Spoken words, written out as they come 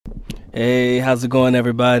Hey, how's it going,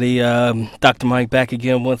 everybody? Dr. Mike back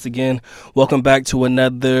again, once again. Welcome back to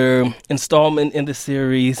another installment in the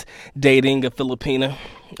series, Dating a Filipina.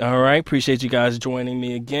 All right, appreciate you guys joining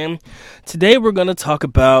me again. Today, we're going to talk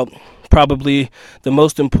about probably the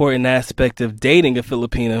most important aspect of dating a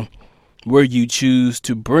Filipina, where you choose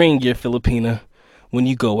to bring your Filipina when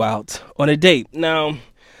you go out on a date. Now,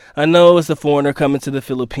 I know as a foreigner coming to the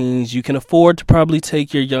Philippines, you can afford to probably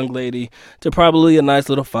take your young lady to probably a nice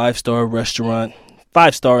little five-star restaurant.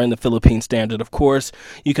 Five-star in the Philippine standard, of course.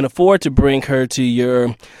 You can afford to bring her to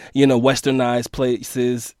your, westernized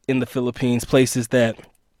places in the Philippines, places that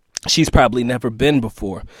she's probably never been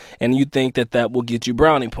before. And you think that that will get you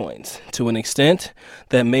brownie points. To an extent,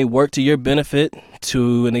 that may work to your benefit.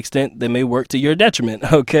 To an extent, that may work to your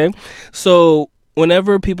detriment, okay? So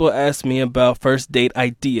whenever people ask me about first date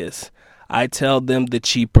ideas, I tell them the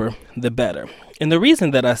cheaper, the better. And the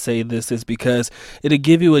reason that I say this is because it'll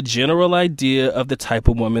give you a general idea of the type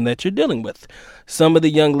of woman that you're dealing with. Some of the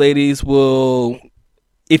young ladies will,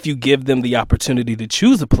 if you give them the opportunity to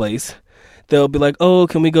choose a place, they'll be like, oh,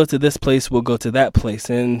 can we go to this place? We'll go to that place.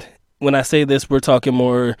 And when I say this, we're talking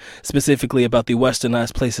more specifically about the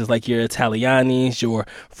westernized places like your Italianis, your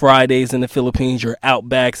Fridays in the Philippines, your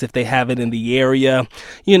Outbacks if they have it in the area.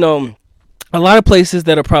 A lot of places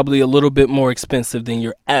that are probably a little bit more expensive than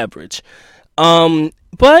your average.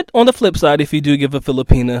 But on the flip side, if you do give a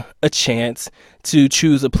Filipina a chance to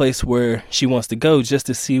choose a place where she wants to go just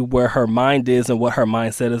to see where her mind is and what her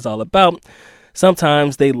mindset is all about,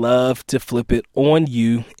 sometimes they love to flip it on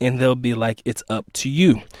you and they'll be like, it's up to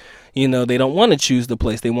you. They don't want to choose the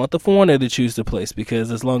place. They want the foreigner to choose the place because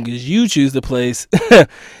as long as you choose the place,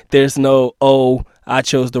 there's no, oh, I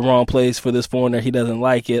chose the wrong place for this foreigner. He doesn't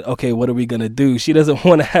like it. Okay, what are we going to do? She doesn't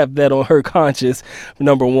want to have that on her conscience,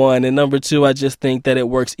 number one. And number two, I just think that it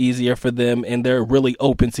works easier for them and they're really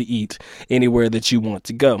open to eat anywhere that you want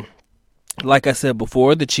to go. Like I said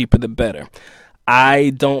before, the cheaper the better. I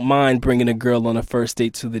don't mind bringing a girl on a first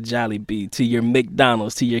date to the Jollibee, to your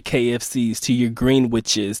McDonald's, to your KFCs, to your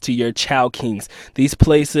Greenwiches, to your Chowkings. These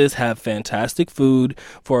places have fantastic food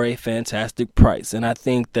for a fantastic price. And I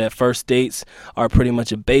think that first dates are pretty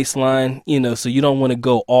much a baseline, so you don't want to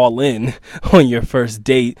go all in on your first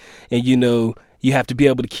date. And, you have to be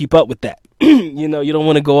able to keep up with that. You don't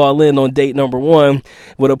want to go all in on date number one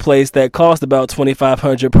with a place that costs about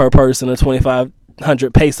 $2,500 per person or 2,500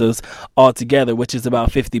 pesos altogether, which is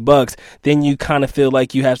about $50. Then you kind of feel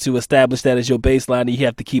like you have to establish that as your baseline and you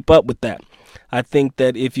have to keep up with that. I think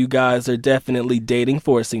that if you guys are definitely dating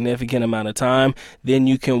for a significant amount of time, then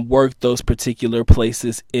you can work those particular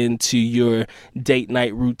places into your date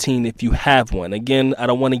night routine if you have one. Again, I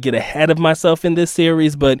don't want to get ahead of myself in this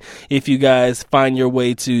series, but if you guys find your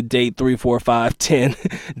way to date 3, 4, 5, 10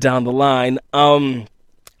 down the line,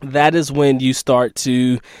 that is when you start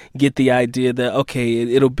to get the idea that, okay,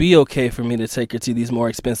 it'll be okay for me to take her to these more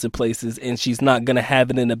expensive places, and she's not going to have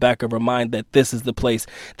it in the back of her mind that this is the place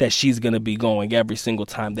that she's going to be going every single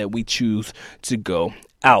time that we choose to go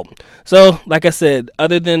out. So, like I said,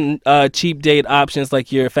 other than cheap date options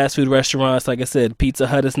like your fast food restaurants, like I said, Pizza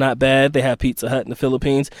Hut is not bad. They have Pizza Hut in the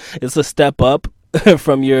Philippines. It's a step up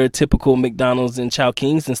from your typical McDonald's and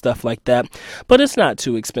Chowkings and stuff like that, but it's not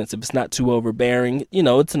too expensive. It's not too overbearing.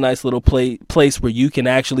 It's a nice little place where you can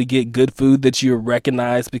actually get good food that you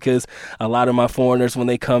recognize, because a lot of my foreigners, when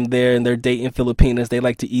they come there and they're dating Filipinas, they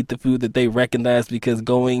like to eat the food that they recognize, because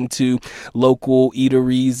going to local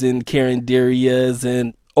eateries and carinderias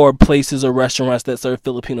and or places or restaurants that serve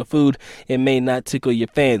Filipino food, it may not tickle your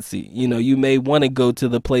fancy. You may want to go to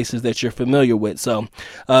the places that you're familiar with. So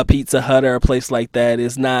Pizza Hut or a place like that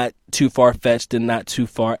is not too far-fetched and not too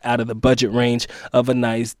far out of the budget range of a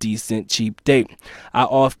nice, decent, cheap date. I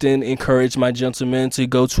often encourage my gentlemen to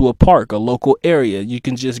go to a park, a local area. You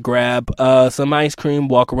can just grab some ice cream,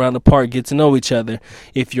 walk around the park, get to know each other.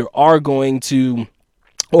 If you are going to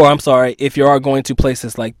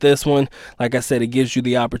places like this one, like I said, it gives you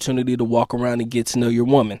the opportunity to walk around and get to know your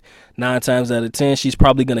woman. 9 times out of 10, she's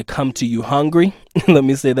probably going to come to you hungry. Let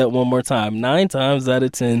me say that one more time. 9 times out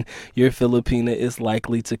of 10, your Filipina is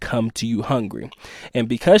likely to come to you hungry. And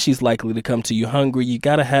because she's likely to come to you hungry, you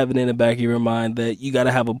got to have it in the back of your mind that you have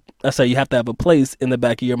to have a place in the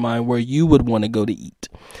back of your mind where you would want to go to eat.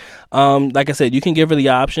 Like I said, you can give her the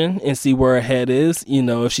option and see where her head is.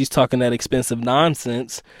 If she's talking that expensive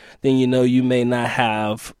nonsense, then, you may not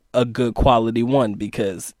have a good quality one,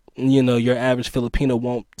 because, your average Filipino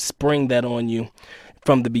won't spring that on you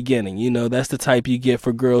from the beginning. That's the type you get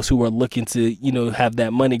for girls who are looking to, have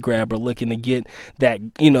that money grab, or looking to get that,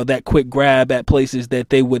 that quick grab at places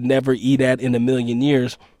that they would never eat at in a million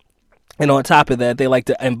years. And on top of that, they like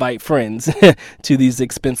to invite friends to these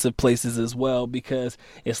expensive places as well, because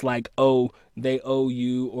it's like, oh, they owe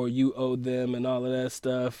you or you owe them and all of that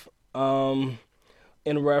stuff. In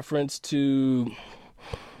reference to,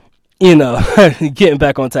 getting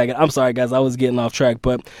back on track. I'm sorry, guys, I was getting off track.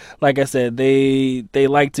 But like I said, they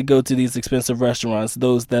like to go to these expensive restaurants,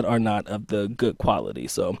 those that are not of the good quality.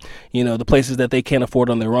 So, the places that they can't afford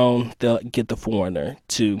on their own, they'll get the foreigner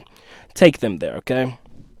to take them there, okay?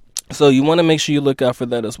 So you want to make sure you look out for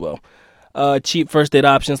that as well. Cheap first date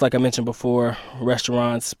options, like I mentioned before,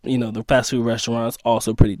 restaurants, the fast food restaurants,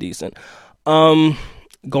 also pretty decent.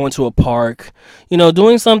 Going to a park,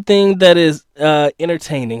 doing something that is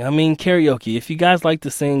entertaining. I mean, karaoke. If you guys like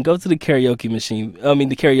to sing, go to the karaoke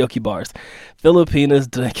the karaoke bars. Filipinas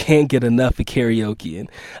can't get enough of karaoke. And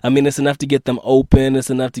I mean, it's enough to get them open.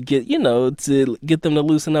 It's enough to get, to get them to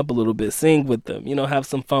loosen up a little bit, sing with them, have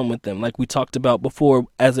some fun with them. Like we talked about before,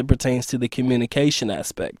 as it pertains to the communication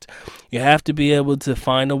aspect, you have to be able to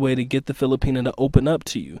find a way to get the Filipina to open up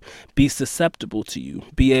to you, be susceptible to you,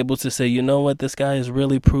 be able to say, you know what, this guy is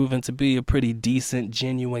really proven to be a pretty decent,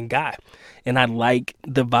 genuine guy. And I like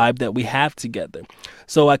the vibe that we have together.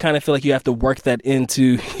 So I kind of feel like you have to work that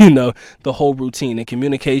into, the whole routine. In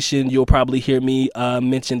communication, you'll probably hear me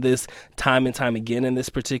mention this time and time again in this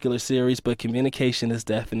particular series, but communication is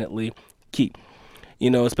definitely key,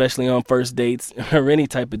 especially on first dates or any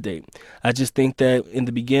type of date. I just think that in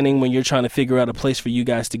the beginning, when you're trying to figure out a place for you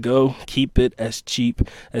guys to go, keep it as cheap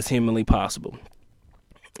as humanly possible.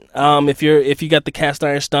 If you got the cast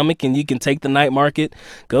iron stomach and you can take the night market,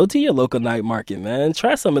 go to your local night market, man.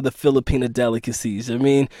 Try some of the Filipina delicacies. I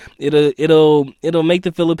mean, it'll make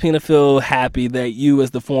the Filipina feel happy that you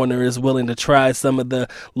as the foreigner is willing to try some of the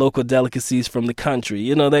local delicacies from the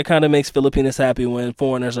country. That kind of makes Filipinas happy when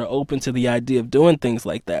foreigners are open to the idea of doing things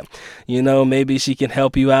like that. Maybe she can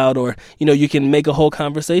help you out, or you can make a whole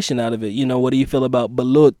conversation out of it. What do you feel about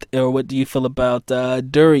balut, or what do you feel about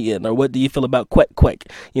durian, or what do you feel about kwek-kwek?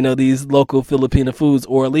 These local Filipino foods,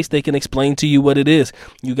 or at least they can explain to you what it is.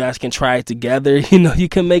 You guys can try it together. You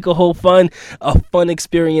can make a whole fun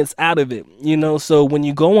experience out of it. So when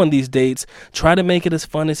you go on these dates, try to make it as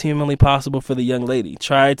fun as humanly possible for the young lady.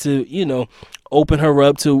 Try to, open her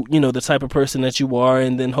up to, the type of person that you are,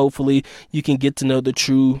 and then hopefully you can get to know the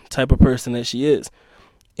true type of person that she is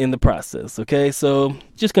in the process. Okay, so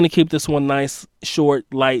just going to keep this one nice, short,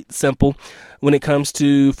 light, simple. When it comes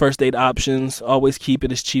to first date options, always keep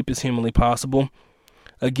it as cheap as humanly possible.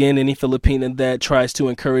 Again, any Filipina that tries to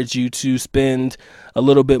encourage you to spend a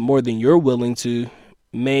little bit more than you're willing to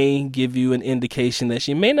may give you an indication that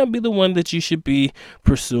she may not be the one that you should be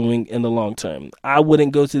pursuing in the long term. I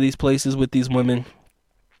wouldn't go to these places with these women,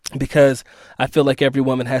 because I feel like every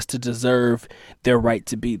woman has to deserve their right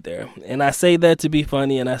to be there. And I say that to be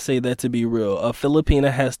funny, and I say that to be real. A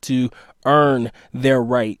Filipina has to earn their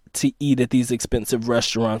right to eat at these expensive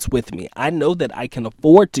restaurants with me. I know that I can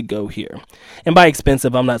afford to go here. And by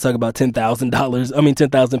expensive, I'm not talking about $10,000.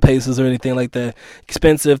 10,000 pesos or anything like that.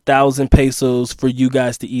 Expensive, 1,000 pesos for you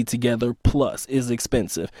guys to eat together plus is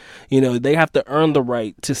expensive. They have to earn the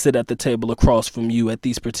right to sit at the table across from you at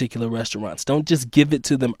these particular restaurants. Don't just give it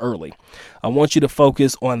to them early. I want you to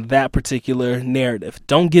focus on that particular narrative.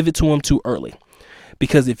 Don't give it to them too early,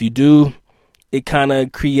 because if you do, it kind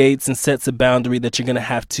of creates and sets a boundary that you're going to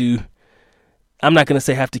have to, I'm not going to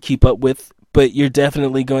say have to keep up with, but you're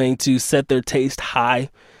definitely going to set their taste high.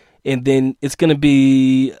 And then it's going to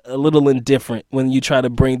be a little indifferent when you try to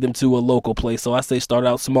bring them to a local place. So I say start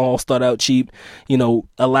out small, start out cheap,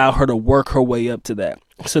 allow her to work her way up to that,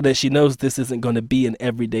 so that she knows this isn't going to be an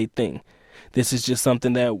everyday thing. This is just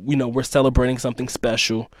something that, we're celebrating something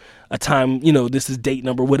special, a time, this is date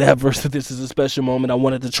number, whatever. So this is a special moment. I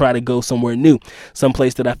wanted to try to go somewhere new,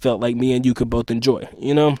 someplace that I felt like me and you could both enjoy,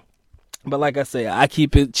 But like I say, I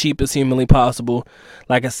keep it cheap as humanly possible.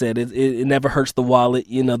 Like I said, it never hurts the wallet.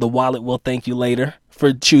 The wallet will thank you later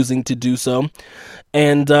for choosing to do so.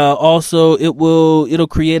 And also, it'll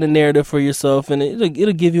create a narrative for yourself, and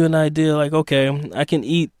it'll give you an idea like, okay, I can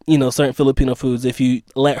eat, certain Filipino foods. If you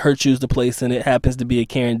let her choose the place and it happens to be a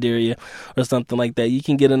Carinderia or something like that, you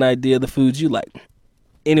can get an idea of the foods you like.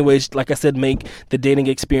 Anyways, like I said, make the dating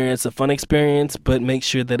experience a fun experience, but make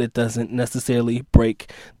sure that it doesn't necessarily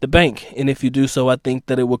break the bank. And if you do so, I think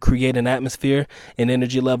that it will create an atmosphere, an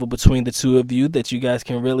energy level between the two of you that you guys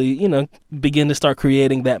can really, begin to start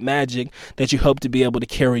creating that magic that you hope to be able to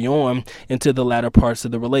carry on into the latter parts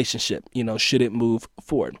of the relationship, should it move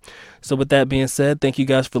forward. So with that being said, thank you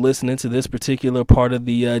guys for listening to this particular part of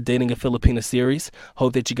the Dating a Filipina series.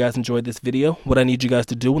 Hope that you guys enjoyed this video. What I need you guys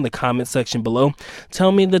to do in the comment section below, tell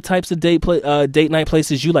tell me the types of date night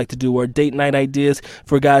places you like to do, or date night ideas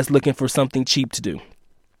for guys looking for something cheap to do.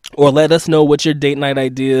 Or let us know what your date night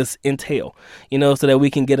ideas entail, so that we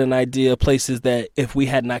can get an idea of places that if we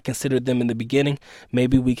had not considered them in the beginning,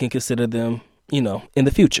 maybe we can consider them, in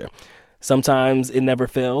the future. Sometimes it never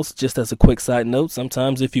fails. Just as a quick side note,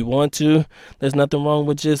 sometimes if you want to, there's nothing wrong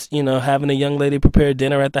with just, having a young lady prepare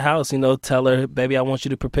dinner at the house. Tell her, baby, I want you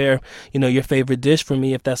to prepare, your favorite dish for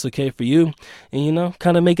me, if that's okay for you. And,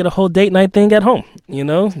 kind of make it a whole date night thing at home.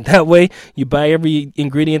 That way you buy every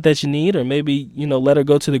ingredient that you need, or maybe, let her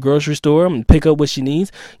go to the grocery store and pick up what she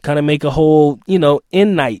needs. Kind of make a whole,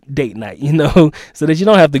 in-night date night, so that you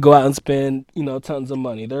don't have to go out and spend, tons of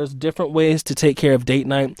money. There's different ways to take care of date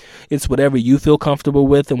night. It's whatever you feel comfortable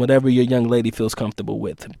with and whatever your young lady feels comfortable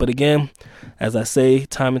with. But again, as I say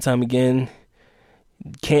time and time again,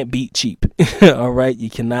 can't beat cheap. All right? You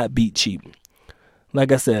cannot beat cheap.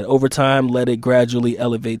 Like I said, over time, let it gradually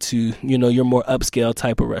elevate to, your more upscale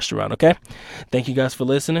type of restaurant. Okay? Thank you guys for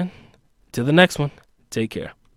listening. Till the next one. Take care.